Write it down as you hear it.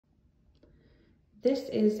This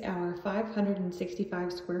is our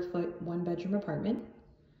 565 square foot one bedroom apartment.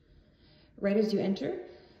 Right as you enter,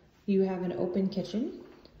 you have an open kitchen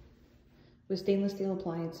with stainless steel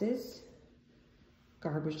appliances,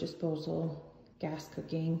 garbage disposal, gas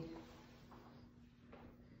cooking,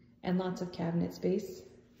 and lots of cabinet space,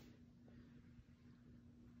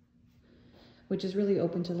 which is really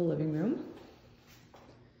open to the living room.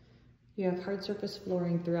 You have hard surface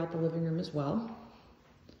flooring throughout the living room as well.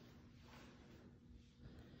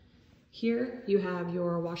 Here you have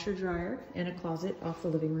your washer dryer and a closet off the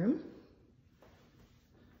living room,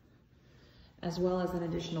 as well as an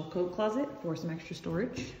additional coat closet for some extra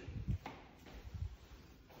storage.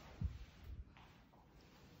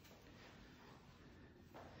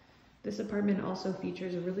 This apartment also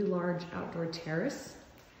features a really large outdoor terrace,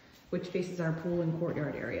 which faces our pool and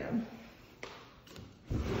courtyard area.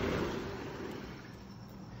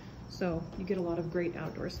 So you get a lot of great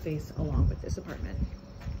outdoor space along with this apartment.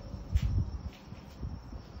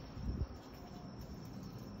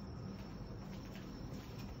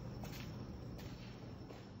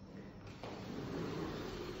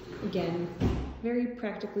 Again, very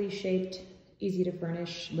practically shaped, easy to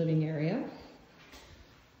furnish living area.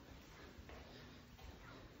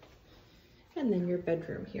 And then your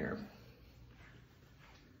bedroom here.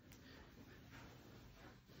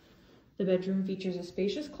 The bedroom features a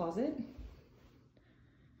spacious closet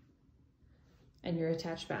and your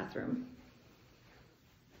attached bathroom.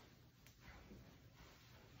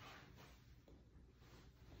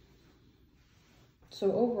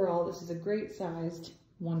 So overall, this is a great sized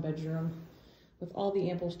one bedroom with all the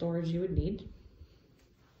ample storage you would need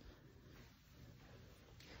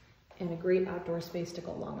and a great outdoor space to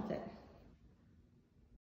go along with it.